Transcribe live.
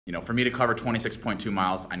for me to cover 26.2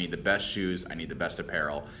 miles, I need the best shoes, I need the best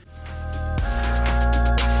apparel.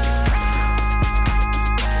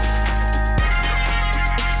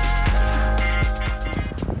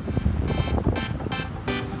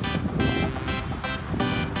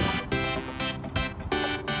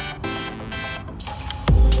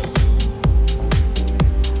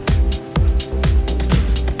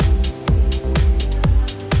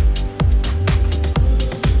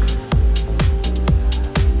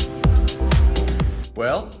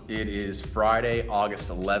 Well, it is Friday, August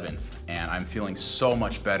 11th, and I'm feeling so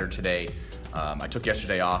much better today. I took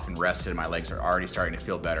yesterday off and rested, and my legs are already starting to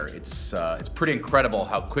feel better. It's pretty incredible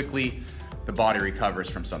how quickly the body recovers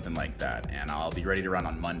from something like that, and I'll be ready to run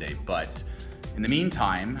on Monday. But in the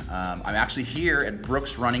meantime, I'm actually here at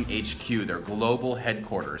Brooks Running HQ, their global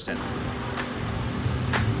headquarters. And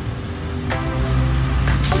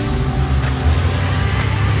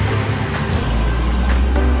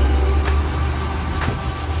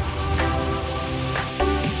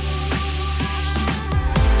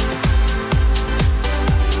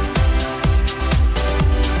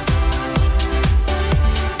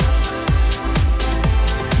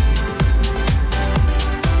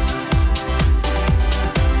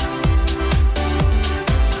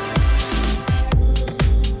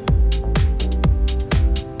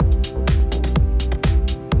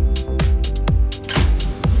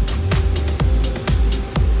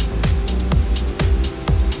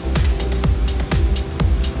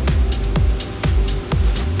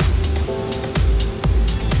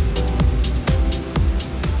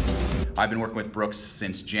I've been working with Brooks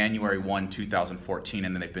since January 1, 2014,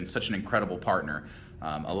 and they've been such an incredible partner,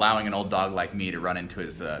 allowing an old dog like me to run into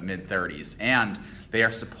his mid-30s. And they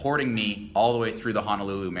are supporting me all the way through the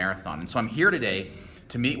Honolulu Marathon. And so I'm here today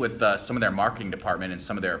to meet with some of their marketing department and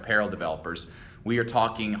some of their apparel developers. We are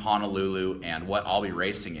talking Honolulu and what I'll be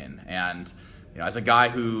racing in. And as a guy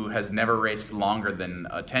who has never raced longer than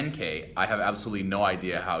a 10K, I have absolutely no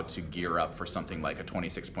idea how to gear up for something like a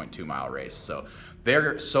 26.2 mile race. So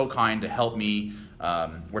they're so kind to help me.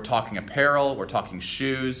 We're talking apparel, we're talking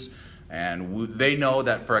shoes, and they know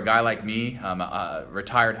that for a guy like me, a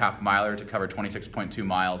retired half miler, to cover 26.2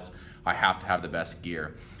 miles, I have to have the best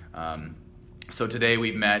gear. So today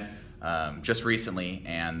we met just recently,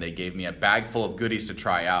 and they gave me a bag full of goodies to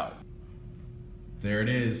try out. There it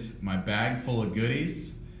is, my bag full of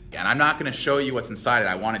goodies. And I'm not gonna show you what's inside it.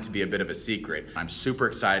 I want it to be a bit of a secret. I'm super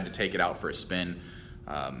excited to take it out for a spin.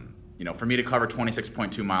 For me to cover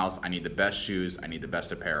 26.2 miles, I need the best shoes, I need the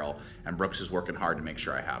best apparel, and Brooks is working hard to make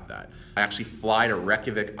sure I have that. I actually fly to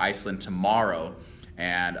Reykjavik, Iceland tomorrow,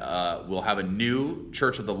 and we'll have a new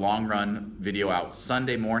Church of the Long Run video out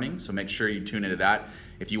Sunday morning, so make sure you tune into that.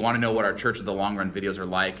 If you want to know what our Church of the Long Run videos are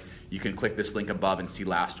like, you can click this link above and see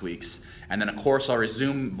last week's. And then of course I'll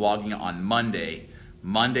resume vlogging on Monday.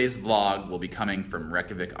 Monday's vlog will be coming from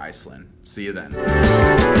Reykjavik, Iceland. See you then.